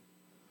delivered.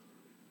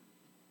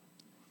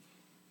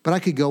 But I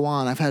could go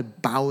on. I've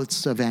had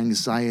bouts of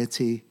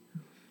anxiety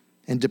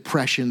and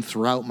depression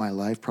throughout my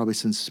life, probably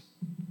since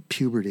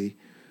puberty.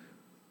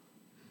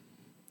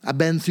 I've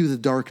been through the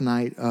dark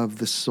night of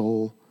the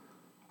soul.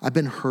 I've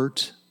been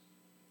hurt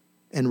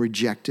and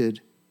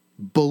rejected,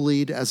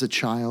 bullied as a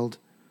child.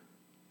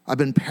 I've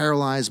been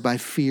paralyzed by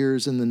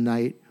fears in the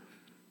night.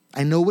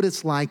 I know what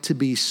it's like to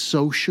be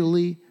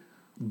socially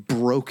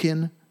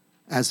broken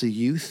as a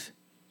youth.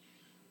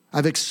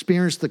 I've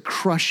experienced the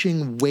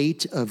crushing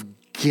weight of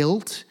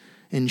guilt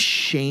and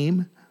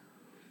shame.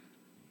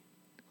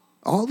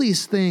 All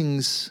these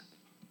things,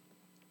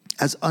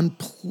 as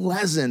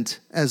unpleasant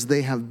as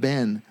they have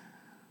been,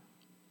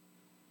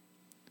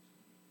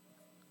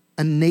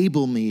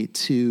 enable me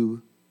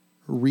to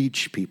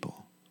reach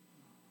people,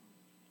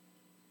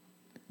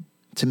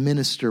 to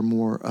minister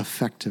more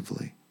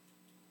effectively.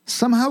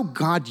 Somehow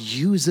God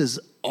uses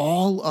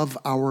all of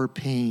our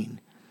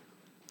pain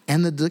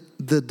and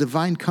the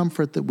divine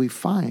comfort that we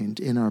find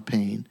in our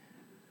pain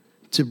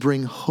to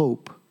bring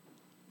hope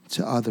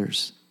to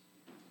others.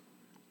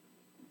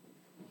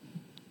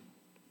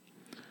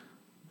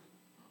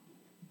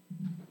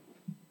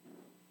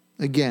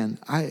 Again,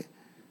 I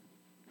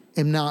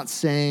am not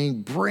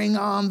saying, bring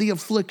on the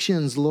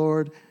afflictions,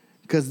 Lord,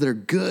 because they're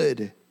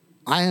good.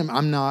 I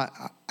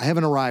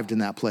haven't arrived in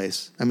that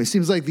place. I mean, it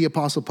seems like the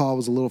Apostle Paul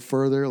was a little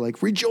further,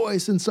 like,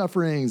 rejoice in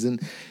sufferings.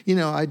 And,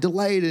 I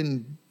delight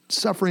in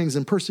sufferings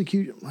and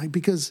persecution, like,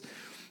 because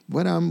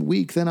when I'm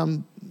weak, then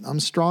I'm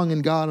strong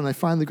in God,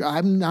 and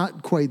I'm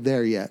not quite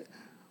there yet.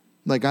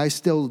 Like, I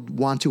still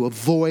want to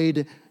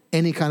avoid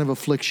any kind of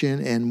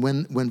affliction, and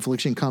when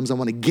affliction comes, I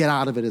want to get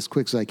out of it as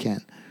quick as I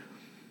can.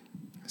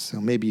 So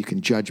maybe you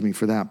can judge me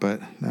for that,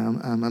 but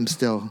I'm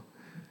still,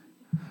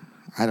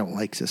 I don't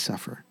like to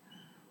suffer.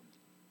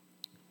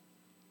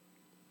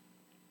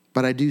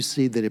 But I do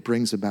see that it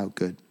brings about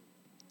good.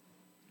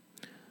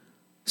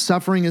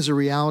 Suffering is a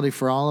reality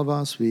for all of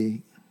us.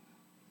 We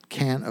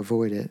can't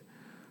avoid it.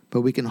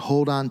 But we can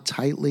hold on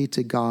tightly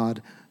to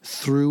God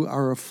through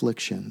our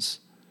afflictions,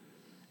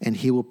 and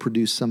he will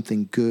produce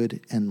something good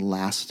and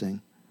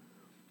lasting.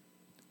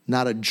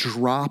 Not a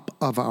drop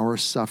of our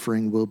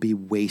suffering will be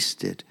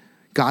wasted.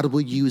 God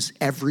will use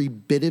every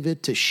bit of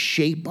it to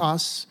shape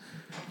us,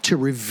 to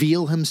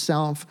reveal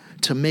himself,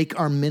 to make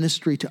our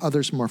ministry to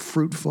others more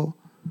fruitful.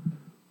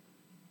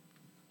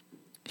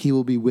 He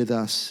will be with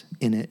us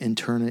in it and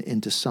turn it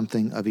into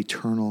something of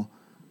eternal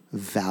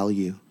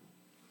value.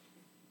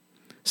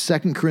 2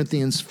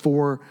 Corinthians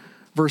 4,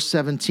 verse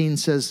 17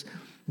 says,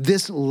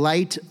 this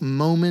light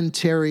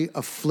momentary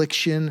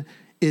affliction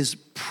is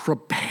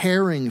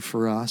preparing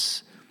for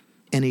us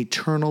an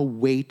eternal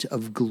weight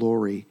of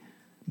glory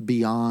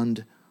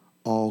beyond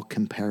all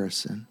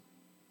comparison.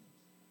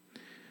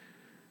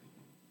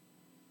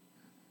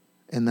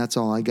 And that's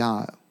all I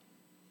got.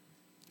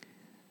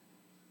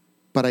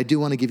 But I do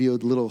want to give you a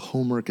little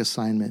homework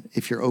assignment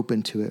if you're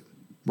open to it.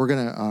 We're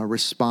going to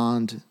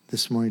respond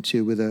this morning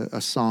too with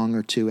a song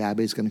or two.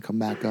 Abby's going to come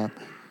back up.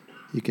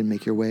 You can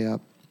make your way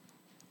up.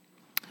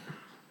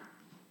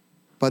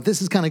 But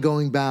this is kind of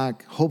going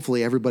back.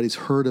 Hopefully everybody's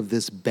heard of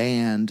this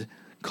band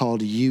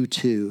called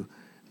U2.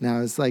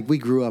 Now it's like we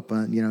grew up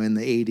on, in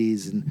the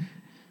 80s and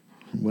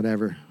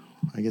whatever.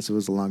 I guess it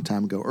was a long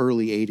time ago,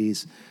 early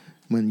 80s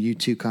when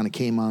U2 kind of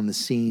came on the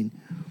scene.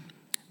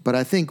 But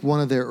I think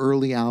one of their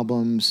early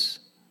albums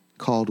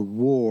called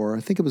War, I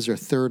think it was their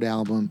third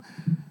album,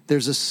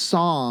 there's a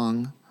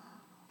song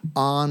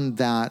on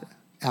that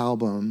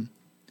album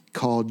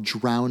called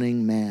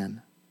Drowning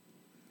Man.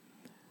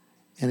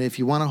 And if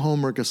you want a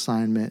homework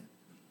assignment,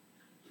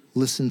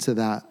 listen to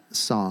that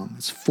song.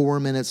 It's 4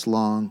 minutes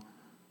long.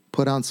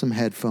 Put on some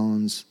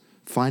headphones,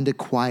 find a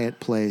quiet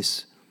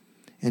place,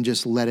 and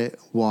just let it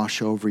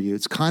wash over you.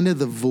 It's kind of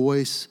the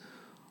voice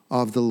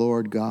of the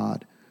Lord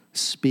God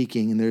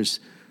speaking, and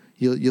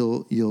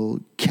you'll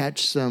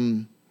catch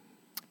some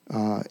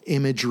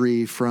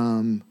imagery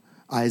from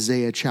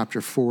Isaiah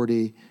chapter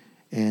 40,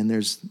 and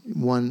there's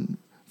one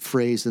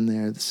phrase in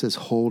there that says,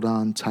 hold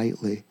on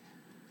tightly.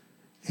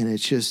 And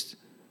it's just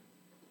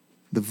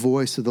the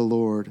voice of the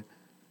Lord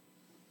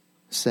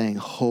saying,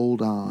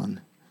 hold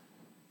on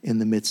in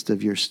the midst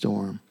of your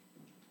storm.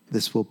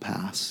 This will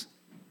pass.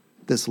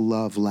 This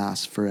love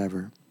lasts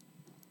forever.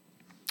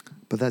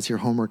 But that's your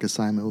homework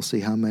assignment. We'll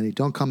see how many.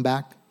 Don't come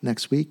back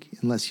next week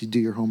unless you do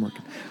your homework.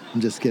 I'm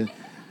just kidding.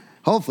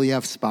 Hopefully you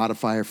have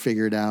Spotify or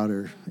Figure It Out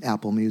or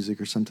Apple Music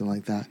or something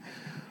like that.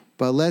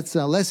 But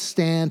let's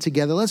stand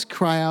together. Let's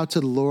cry out to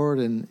the Lord.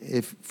 And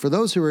if for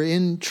those who are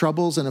in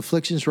troubles and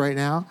afflictions right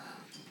now,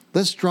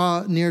 let's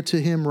draw near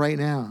to him right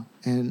now.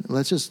 And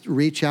let's just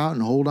reach out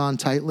and hold on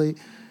tightly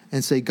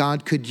and say,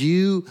 God, could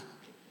you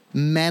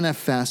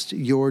manifest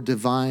your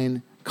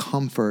divine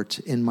comfort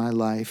in my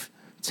life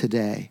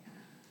today?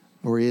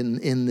 or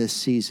in this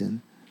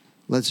season.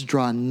 Let's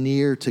draw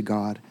near to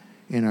God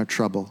in our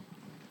trouble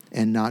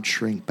and not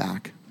shrink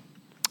back.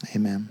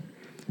 Amen.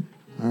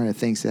 All right.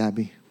 Thanks,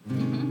 Abby.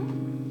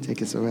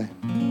 Take us away.